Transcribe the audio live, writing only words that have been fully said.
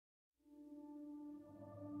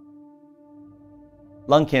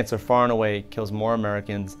Lung cancer far and away kills more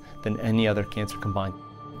Americans than any other cancer combined.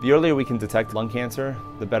 The earlier we can detect lung cancer,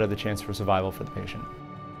 the better the chance for survival for the patient.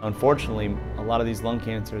 Unfortunately, a lot of these lung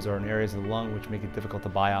cancers are in areas of the lung which make it difficult to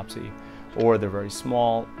biopsy, or they're very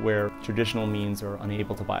small where traditional means are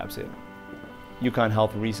unable to biopsy it. UConn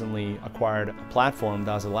Health recently acquired a platform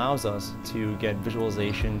that allows us to get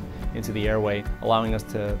visualization into the airway, allowing us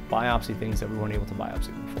to biopsy things that we weren't able to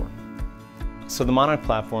biopsy before. So the Robotic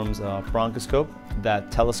platform's a bronchoscope that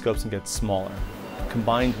telescopes and gets smaller.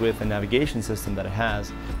 Combined with a navigation system that it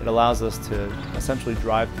has, it allows us to essentially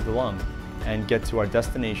drive through the lung and get to our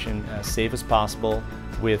destination as safe as possible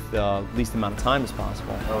with the least amount of time as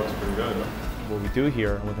possible. Oh, it's pretty good. What we do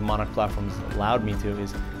here, and what the Robotic platform has allowed me to,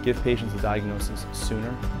 is give patients a diagnosis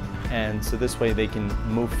sooner, and so this way they can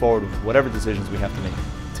move forward with whatever decisions we have to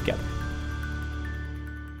make.